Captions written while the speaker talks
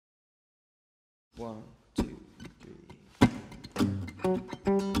One, two, three.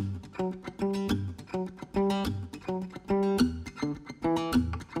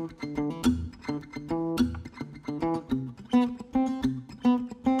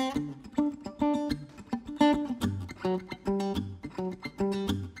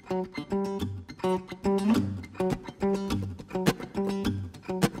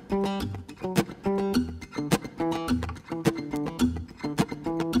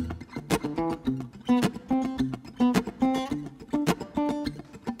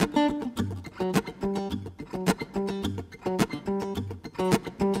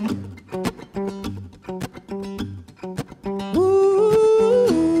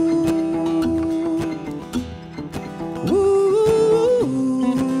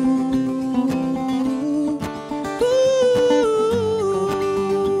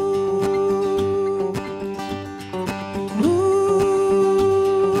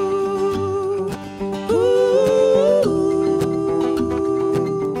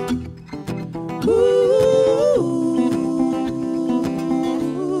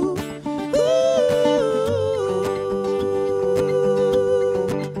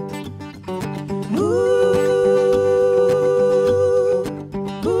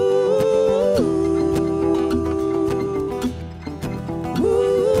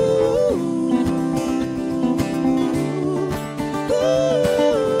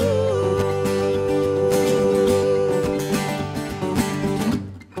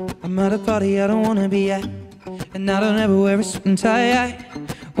 I'm at a party I don't wanna be at, and I don't ever wear a suit and tie.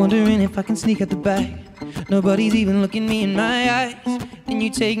 Wondering if I can sneak at the back. Nobody's even looking me in my eyes. Then you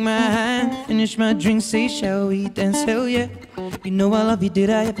take my hand, finish my drink, say shall we dance? Hell yeah. You know I love you, did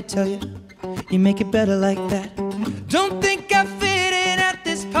I ever tell you? You make it better like that. Don't think I fit in at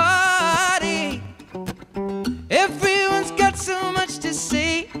this party. Everyone's got so much to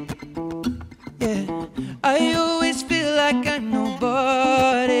say. Yeah, I always feel like I'm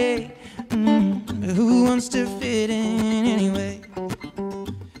nobody. Who wants to fit in anyway?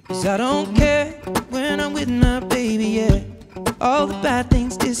 'Cause I don't care when I'm with my baby, yeah. All the bad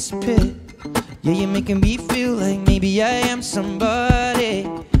things disappear. Yeah, you're making me feel like maybe I am somebody.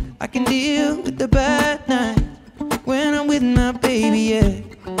 I can deal with the bad nights when I'm with my baby, yeah.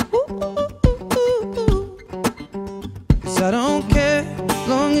 Cause I don't care, as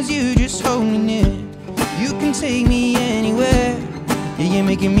long as you just hold me near. You can take me anywhere. Yeah, you're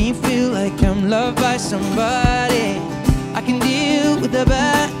making me feel like I'm loved by somebody. I can deal with the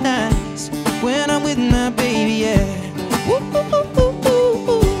bad nights when I'm with my baby, yeah.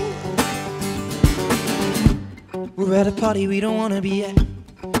 We're at a party we don't wanna be at,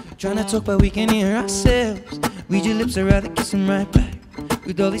 trying to talk but we can hear ourselves. Read your lips, I'd rather kiss them right back.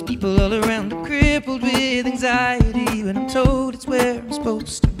 With all these people all around, I'm crippled with anxiety, but I'm told it's where I'm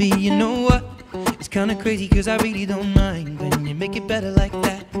supposed to be. You know what? It's kinda crazy cause I really don't mind when you make it better like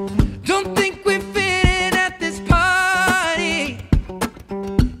that. Don't think we fit in at this party.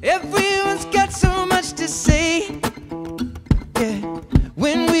 Everyone's got so much to say. Yeah,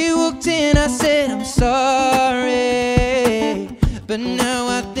 when we walked in I said I'm sorry, but now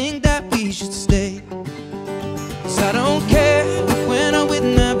I think that we should stay. 'Cause I don't care when I'm with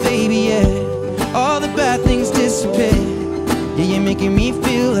my baby, yeah. All the bad things disappear. Yeah, you're making me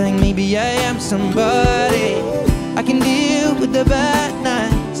feel like maybe I am somebody. I can deal with the bad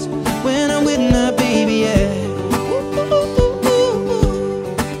nights when I'm with my baby, yeah.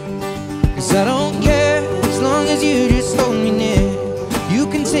 'Cause I don't care, as long as you just hold me near. You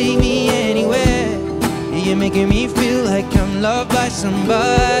can take me anywhere. Yeah, you're making me feel like I'm loved by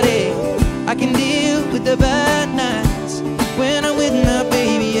somebody. I can deal with the bad nights when I'm with my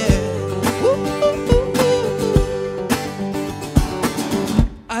baby, yeah.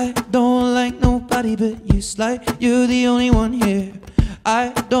 I don't like nobody but you, like you're the only one here.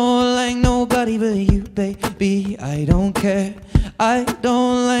 I don't like nobody but you, baby, I don't care. I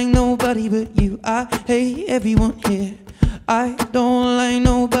don't like nobody but you, I hate everyone here. I don't like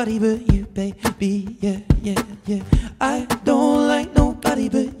nobody but you, baby, yeah, yeah, yeah. I don't like nobody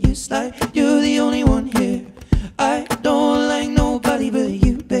but you, like you're the only one here. I don't like nobody but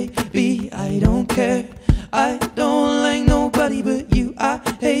you, baby, I don't care. I don't like nobody but you, I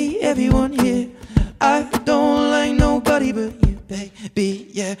hate everyone here. I don't like nobody but you, baby,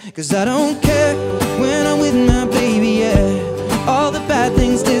 yeah. 'Cause I don't care when I'm with my baby, yeah. All the bad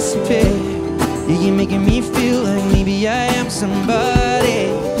things disappear. Yeah, you're making me feel like maybe I am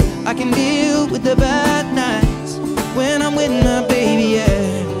somebody. I can deal with the bad nights when I'm with my baby, yeah.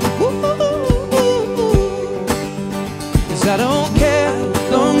 'Cause I don't care,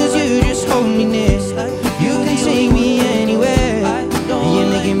 long as you just hold me near. You can take me anywhere.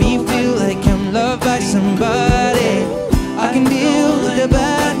 You're making me feel like I'm loved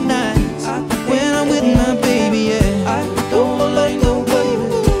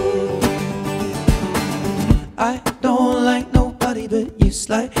but you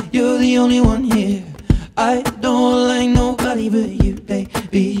slide. You're the only one here. I don't like nobody but you,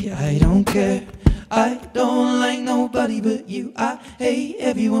 baby. I don't care. I don't like nobody but you. I hate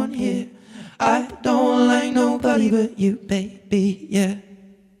everyone here. I don't like nobody but you, baby, yeah.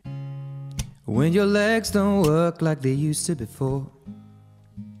 When your legs don't work like they used to before,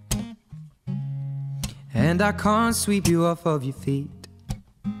 and I can't sweep you off of your feet,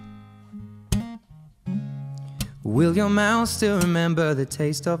 will your mouth still remember the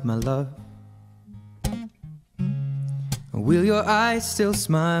taste of my love? Will your eyes still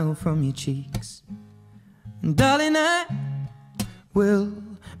smile from your cheeks? And darling, I will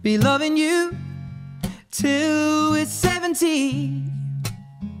be loving you till we're 70.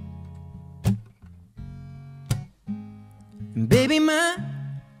 And baby, my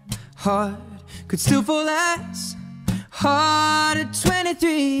heart could still fall as hard at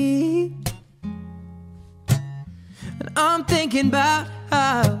 23. And I'm thinking about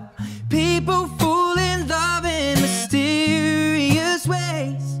how people fall in love in mysterious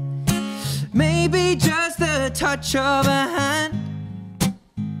ways. Maybe just the touch of a hand.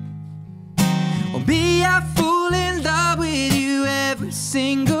 Or me, I fall in love with you every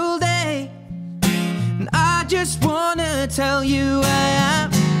single day. And I just wanna tell you I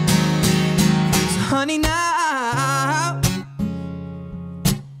am. So honey, now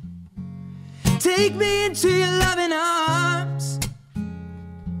take me into your loving arms.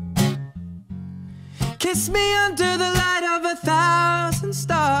 Kiss me under the light of 1,000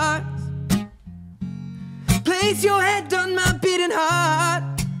 stars. Place your head on my beating heart.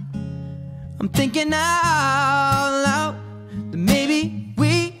 I'm thinking out loud that maybe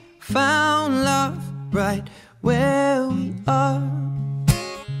we found love right where we are.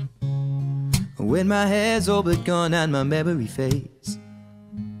 When my hair's all but gone and my memory fades,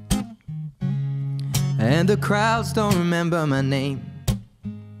 and the crowds don't remember my name,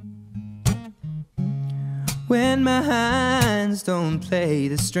 when my hands don't play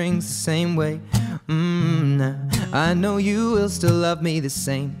the strings the same way, now I know you will still love me the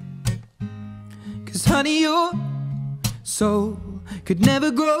same. 'Cause honey, your soul could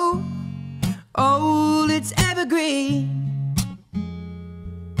never grow old, it's evergreen.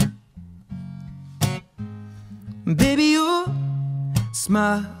 Baby, your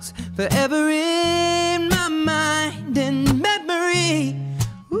smile's forever in my mind and memory.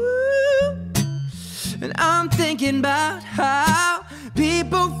 Ooh. And I'm thinking about how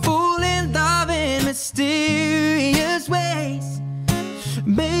people fall in love in mysterious ways.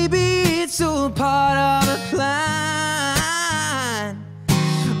 Maybe it's all part of a plan.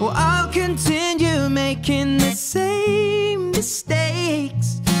 Well, I'll continue making the same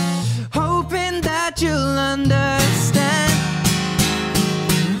mistakes, hoping that you'll understand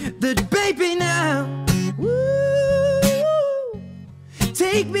that, baby, now, woo,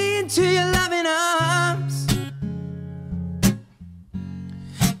 take me into your loving arms.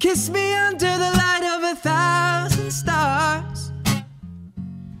 Kiss me under the light of 1,000 stars.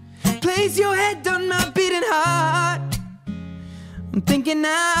 Place your head on my beating heart. I'm thinking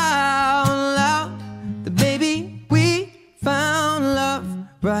out loud that, baby, we found love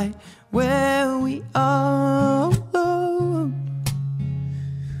right where we are. Ooh.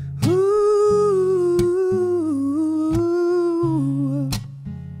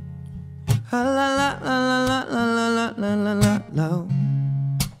 La la la la la la la la la la la.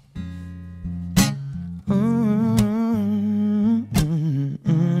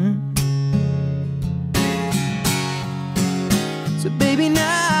 So baby,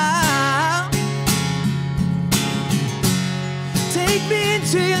 now take me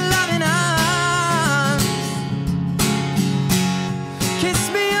into your loving arms. Kiss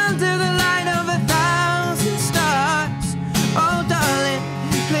me under the light of 1,000 stars. Oh darling,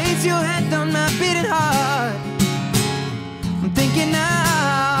 place your head on my beating heart. I'm thinking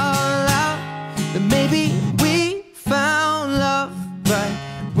out loud that maybe we found love right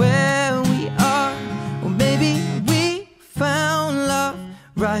where we are. Or maybe we found love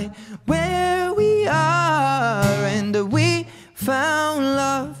right where we are. And we found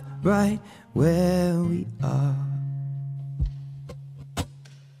love right where we are.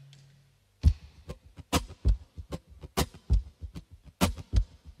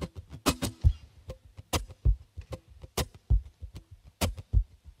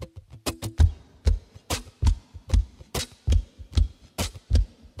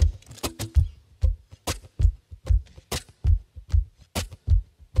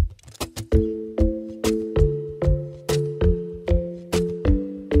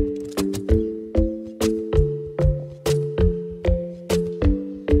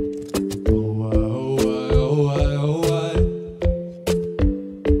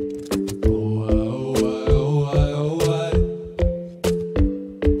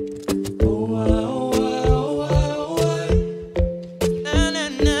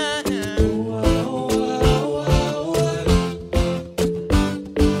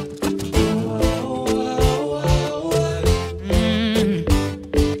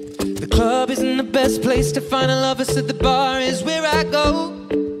 place to find a lover, so the bar is where I go.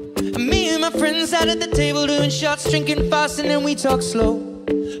 And me and my friends sat at the table doing shots, drinking fast, and then we talk slow.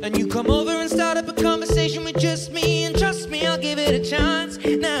 And you come over and start up a conversation with just me, and trust me, I'll give it a chance.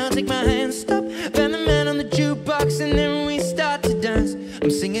 Now take my hand, stop, bend the man on the jukebox, and then we start to dance.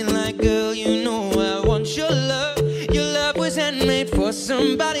 I'm singing like, girl, you know I want your love. Your love was handmade for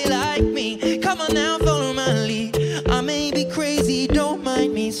somebody like me. Come on now, follow my lead. I may be crazy, don't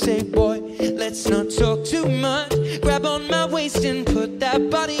mind me. Say, boy, let's not talk too much. Grab on my waist and put that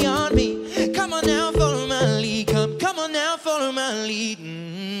body on me. Come on now, follow my lead. Come on now, follow my lead.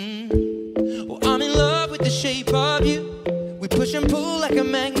 Well, I'm in love with the shape of you. We push and pull like a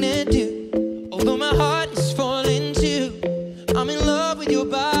magnet do. Although my heart is falling too, I'm in love with your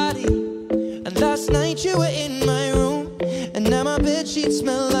body. And last night you were in my room, and now my bedsheets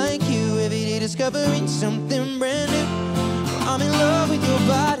smell like you. Every day discovering something brand new. Well, I'm in love with your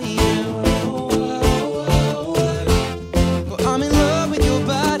body. Well, I'm in love with your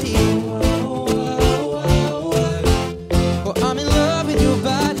body. Well, I'm in love with your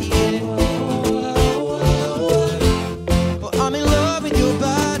body. Well, I'm in love with your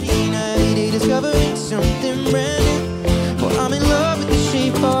body. Now every day discovering something brand new. Well, I'm in love with the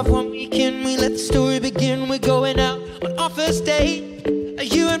shape of one weekend. We let the story begin. We're going out on our first date.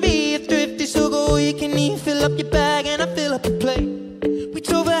 You and me are thrifty, so go you can eat. Fill up your bag and I fill up the plate. We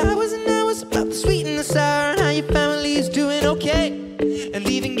drove for hours and hours about the sweet and the sour, and how your family is doing okay. And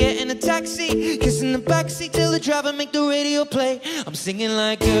leaving, getting a taxi, kissing the backseat till the driver make the radio play. I'm singing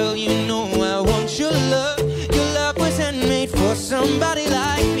like, girl, you know I want your love. Your love was handmade for somebody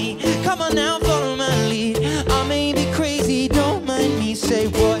like me. Come on now, follow my lead. I may be crazy, don't mind me. Say,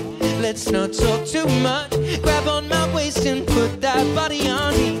 boy, let's not talk too much. Grab on my waist and put that body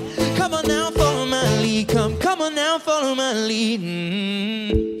on me. Come on now, follow my lead. Come on now, follow my lead.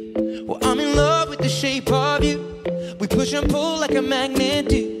 Well, I'm in love with the shape of you. We push and pull like a magnet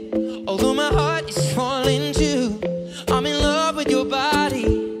do. Although my heart is falling too, I'm in love with your body.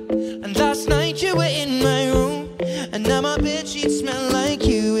 And last night you were in my room, and now my bedsheets smell like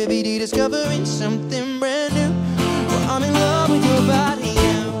you. Every day discovering something brand new. Well, I'm in love with your body.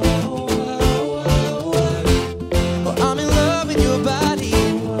 I'm in love with your body.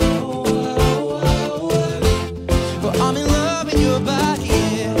 Well, I'm in love with your body.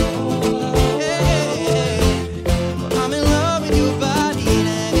 Well, I'm in love with your body. And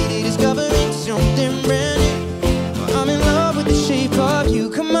every day discovering something brand new. Well, I'm in love with the shape of you.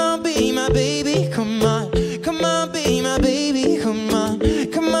 Come on, be my baby. Come on. Come on, be my baby. Come on.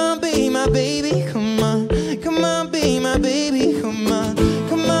 Come on, be my baby. Come on. Come on, be my baby. Come on.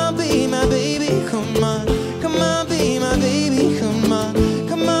 Come on, be my baby. Come on. Come on, be my baby, come on.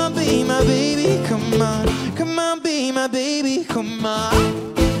 Come on, be my baby, come on. Come on, be my baby, come on.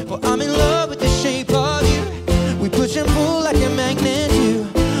 Well, I'm in love with the shape of you. We push and pull like a magnet do.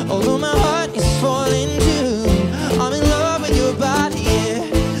 Although my heart is falling too, I'm in love with your body,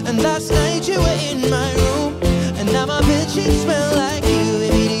 yeah. And last night you were in my room, and now my bedsheets smell like you.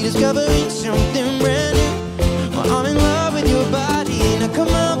 Every day discovering something brand new. Well, I'm in love with your body. Now come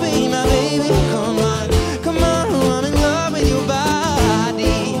on, be my baby, come on. Come on, I'm in love with your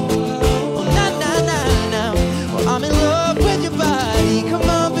body. Oh, na, na, na, na. Well, I'm in love with your body. Come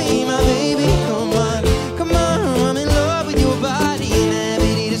on, be my baby. Come on, come on, I'm in love with your body. And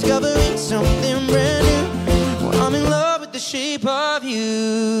every day discovering something brand new. Well, I'm in love with the shape of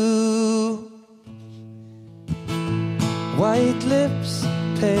you. White lips,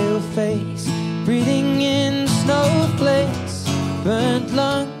 pale face, breathing in snowflakes, burnt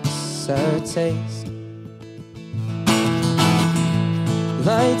lungs, sour taste.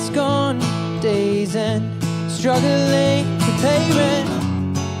 Lights gone, days end, struggling to pay rent.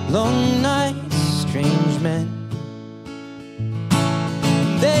 Long nights, strange men.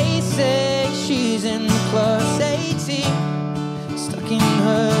 They say she's in the class 18, stuck in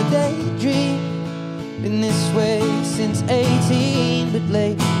her daydream. Been this way since 18, but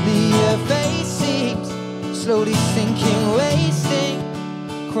lately her face seems slowly sinking, wasting,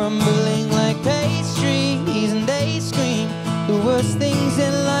 crumbling like pastries, and they scream the worst things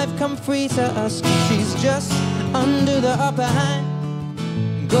in life come free to us. She's just under the upper hand,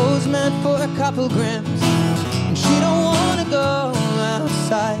 goes mad for a couple grams, and she don't wanna go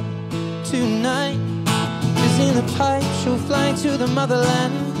outside tonight. 'Cause in the pipe she'll fly to the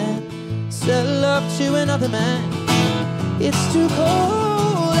motherland and sell love to another man. It's too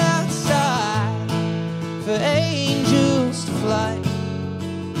cold outside for angels to fly,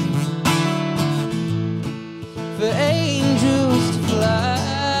 for angels to fly.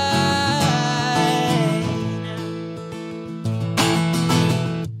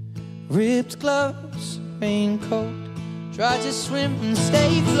 Ripped gloves, Tried to swim and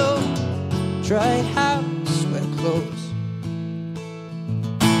stay afloat. Tried house, wear clothes.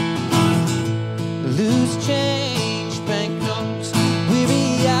 Loose change, banknotes.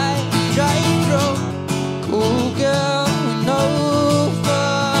 Weary-eyed, dry throat. Cool girl with no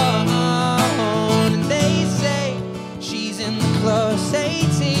phone. And they say she's in the class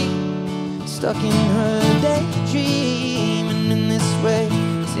 18, stuck in her daydream. And in this way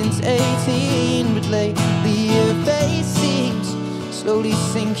since 18, but lately her face seems slowly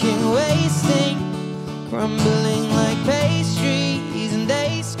sinking, wasting, crumbling like pastries. And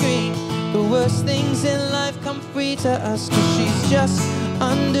they scream the worst things in life come free to us, 'cause she's just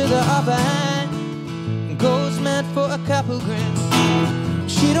under the upper hand and goes mad for a couple grand.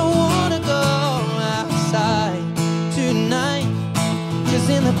 She don't wanna go outside tonight, 'cause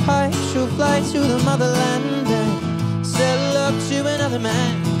in the pipe she'll fly to the motherland and settle up to another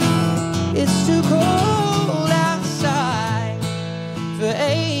man. It's too cold outside for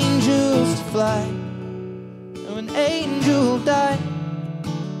angels to fly. And an angel died,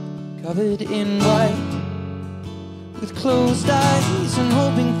 covered in white, with closed eyes and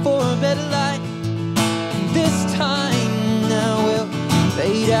hoping for a better life. And this time now we'll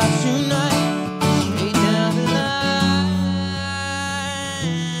fade out tonight, straight down the line,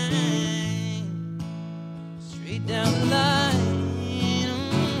 straight down the line.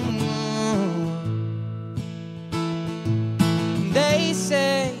 They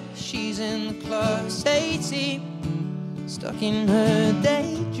say she's in the class 18, stuck in her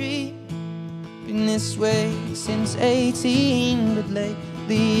daydream. Been this way since 18, but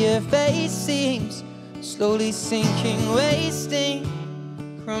lately her face seems slowly sinking, wasting,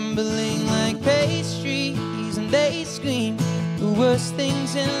 crumbling like pastries. And they scream the worst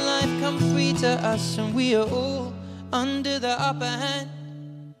things in life come free to us, and we are all under the upper hand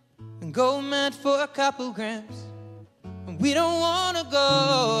and go mad for a couple grams. And we don't wanna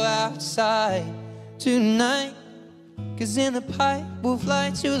go outside tonight, 'cause in the pipe we'll fly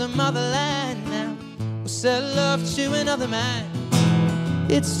to the motherland now. We'll settle up to another man.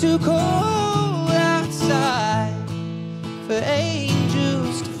 It's too cold outside for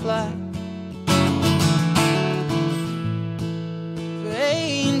angels to fly, for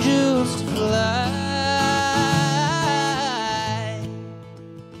angels to fly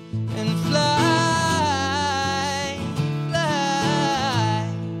and fly, fly,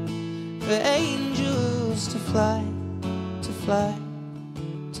 for angels to fly, to fly,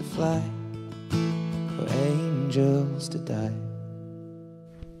 to fly, for angels to die.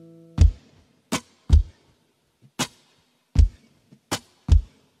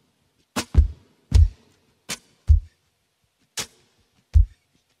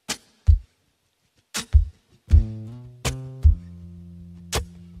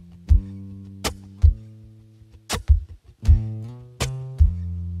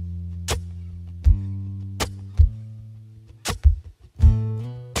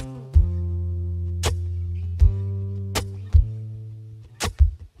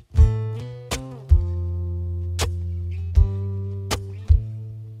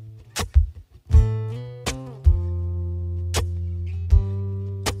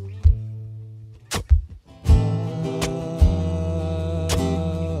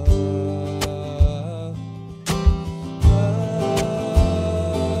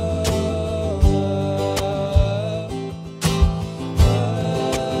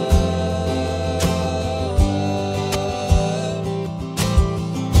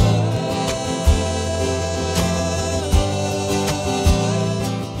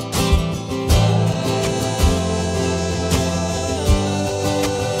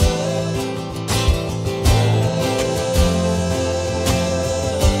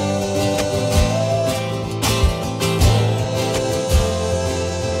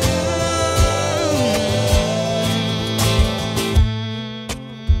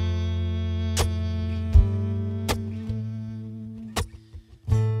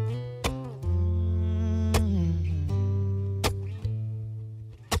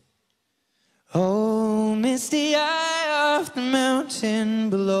 Oh, misty eye of the mountain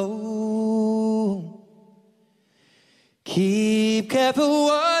below, keep careful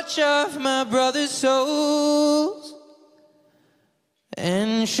watch of my brother's souls.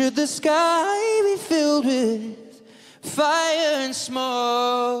 And should the sky be filled with fire and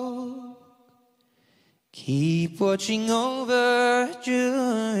smoke, keep watching over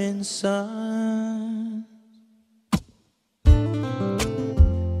during the sun.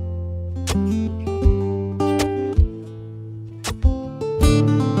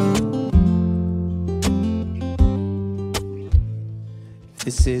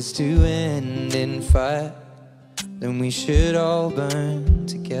 This is to end in fire, then we should all burn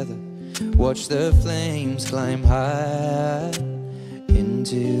together. Watch the flames climb high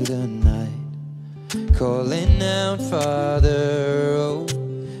into the night, calling out, Father, oh,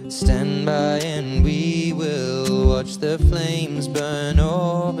 stand by and we will watch the flames burn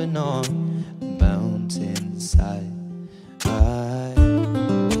open on the mountainside.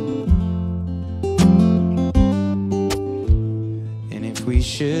 And if we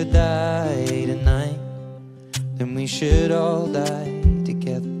should die tonight, then we should all die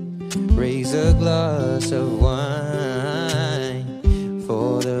together. Raise a glass of wine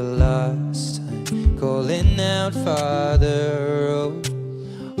for the last time, calling out, Father, oh,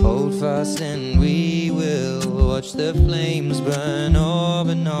 hold fast and we will watch the flames burn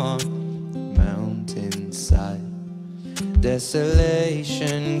open on the mountainside.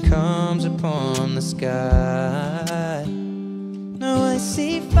 Desolation comes upon the sky. Now I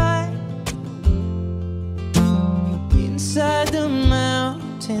see fire inside the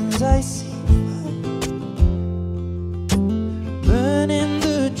mountains. I see fire burning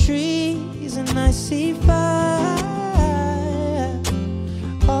the trees, and I see fire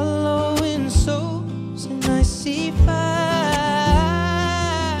hollowing souls, and I see fire,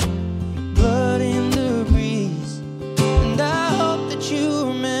 blood in the breeze, and I hope that you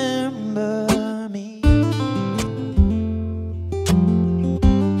remember me.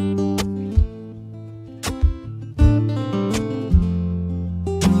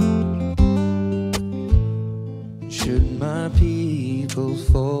 Should my people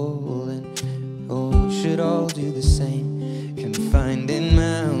fall, and oh, we should all do the same, confined in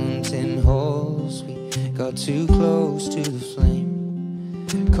mountain halls, we got too close to the flame,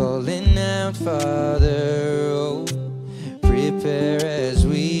 calling out, Father, oh, prepare as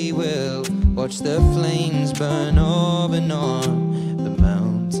we will watch the flames burn open on the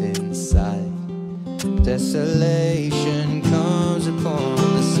mountainside. Desolation comes upon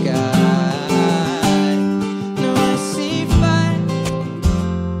the sky. Now I see fire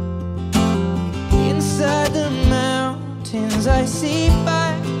inside the mountains. I see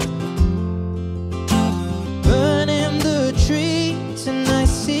fire burning the trees, and I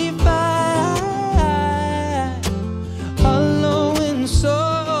see fire hollowing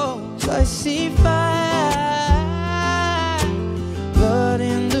souls. I see fire, blood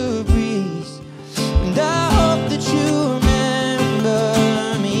in the breeze, and I hope that you remember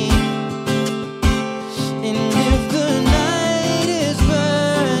me. And if the night is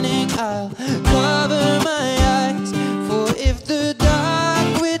burning, I'll cover my eyes, for if the dark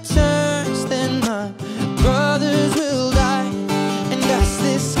returns, then my brothers will die. And as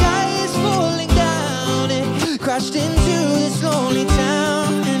this sky is falling down, it crashed into this lonely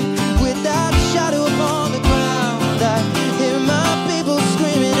town, and without a shadow upon the ground, I hear my people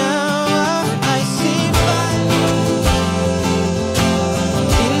screaming out. I see fire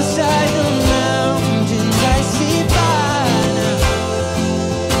inside the mountains. I see fire now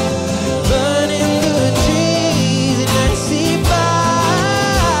burning the trees, and I see fire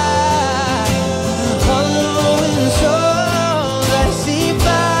hollowing souls. I see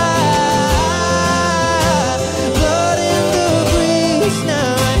fire, blood in the breeze.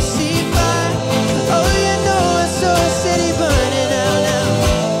 Now I see fire. Oh, you know I saw a city burning out now.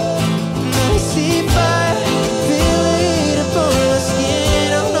 And I see fire, feel it upon my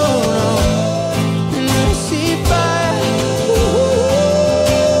skin. Oh no, no. And I see fire. Ooh.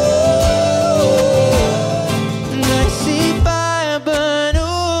 And I see fire burn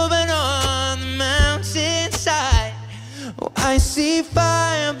open on the mountainside. Oh, I see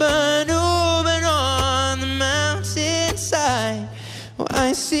fire burn open on the mountainside. Oh,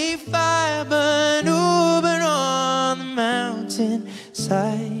 I see fire burn open on the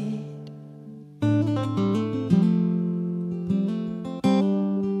mountainside.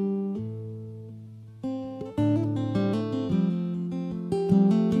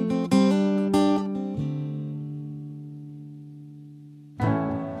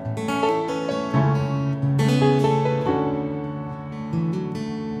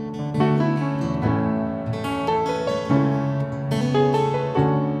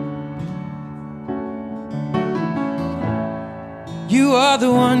 You are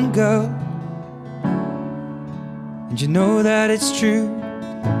the one, girl, and you know that it's true.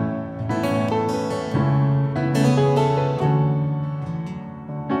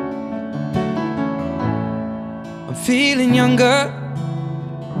 I'm feeling younger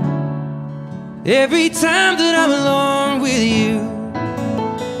every time that I'm alone with you.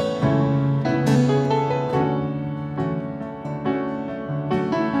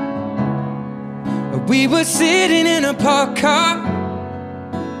 We were sitting in a parked car,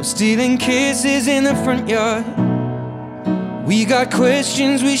 stealing kisses in the front yard. We got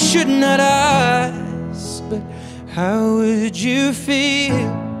questions we should not ask, but how would you feel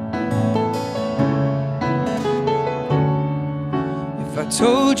if I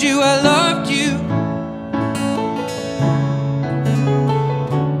told you I loved you?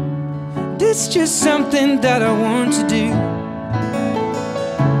 It's just something that I want to do.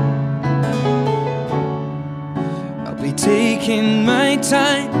 I'll be taking my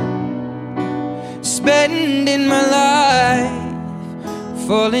time, spending my life,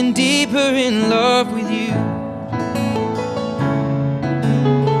 falling deeper in love with you.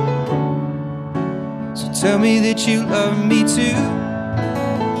 So tell me that you love me too.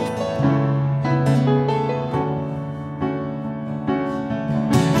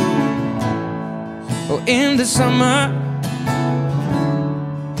 Oh, in the summer,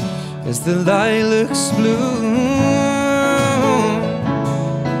 as the lilacs bloom,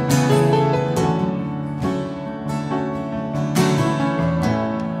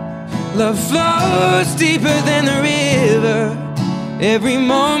 love flows deeper than the river. Every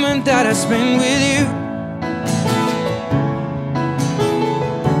moment that I spend with you,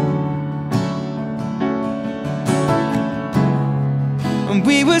 and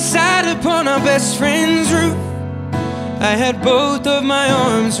we were sat upon our best friend's roof. I had both of my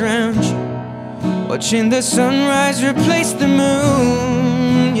arms round you, watching the sunrise replace the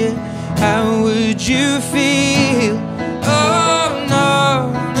moon. Yeah, how would you feel? Oh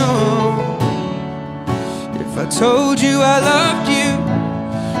no, no, if I told you I loved you.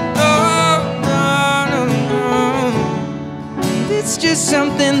 Oh no, no, no, it's just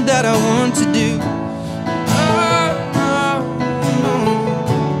something that I want to do.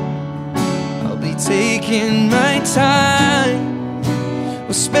 Taking my time,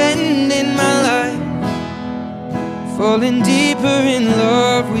 or spending my life, falling deeper in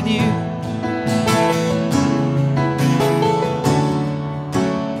love with you.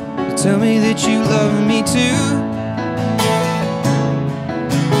 Tell me that you love me too.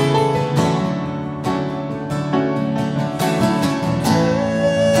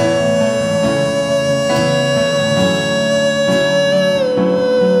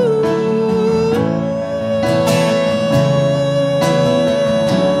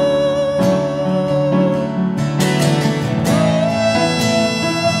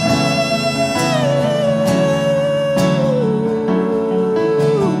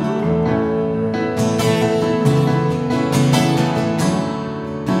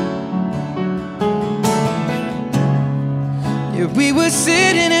 We were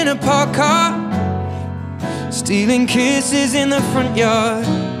sitting in a parked car, stealing kisses in the front yard.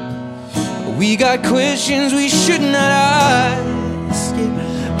 We got questions we should not ask.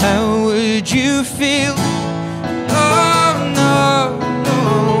 Yeah, how would you feel? Oh no, no,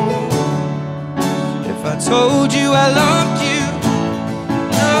 if I told you I loved you.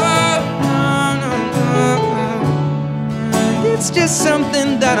 Oh no, no, no, it's just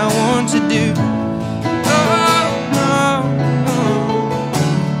something that I want to do.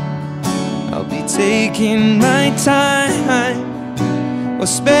 Taking my time, or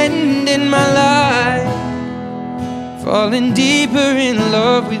spending my life, falling deeper in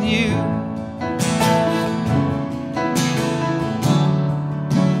love with you.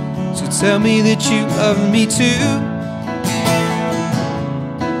 So tell me that you love me too.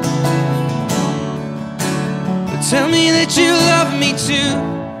 But tell me that you love me too.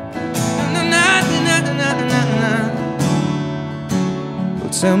 Na, na, na, na, na, na, na.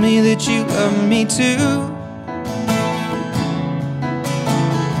 Tell me that you love me too.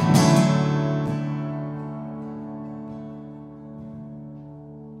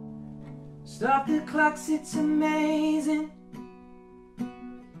 Stop the clocks, it's amazing.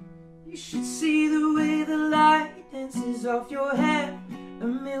 You should see the way the light dances off your hair. A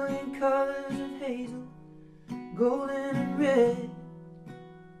million colors of hazel, golden and red.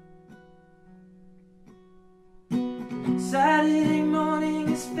 Saturday morning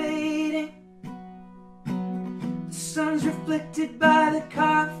is fading. The sun's reflected by the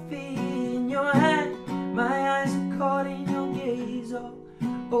coffee in your hand. My eyes are caught in your gaze all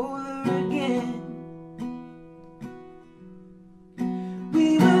over again.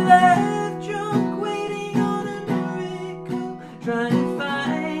 We were left drunk, waiting on a miracle, trying to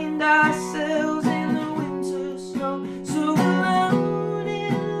find ourselves in the winter snow. So alone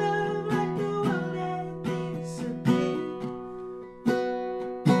in love, like the world had disappeared.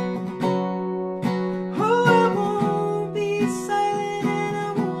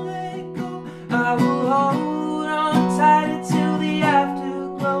 I will hold on tight until the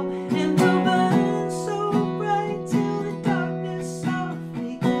afterglow, and the burn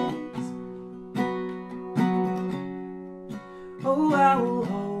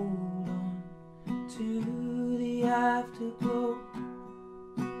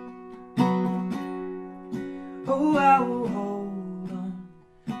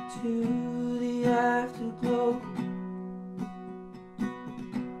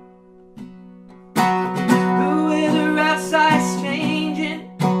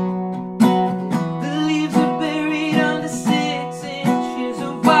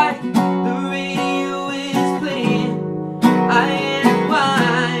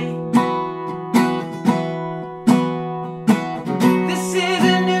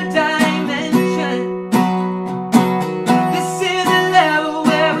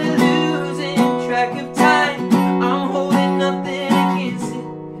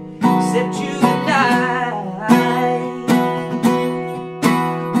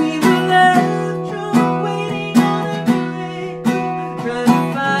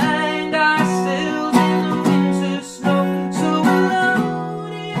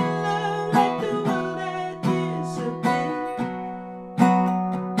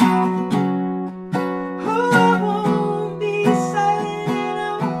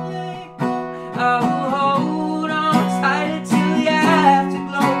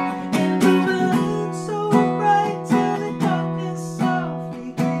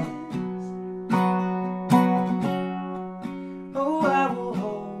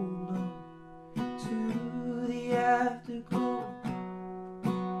afterglow.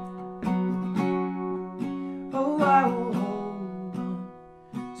 Oh, I will hold on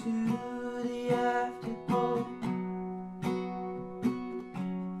to the afterglow.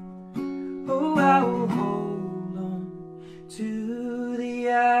 Oh, I will hold on to the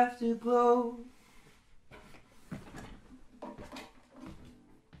afterglow.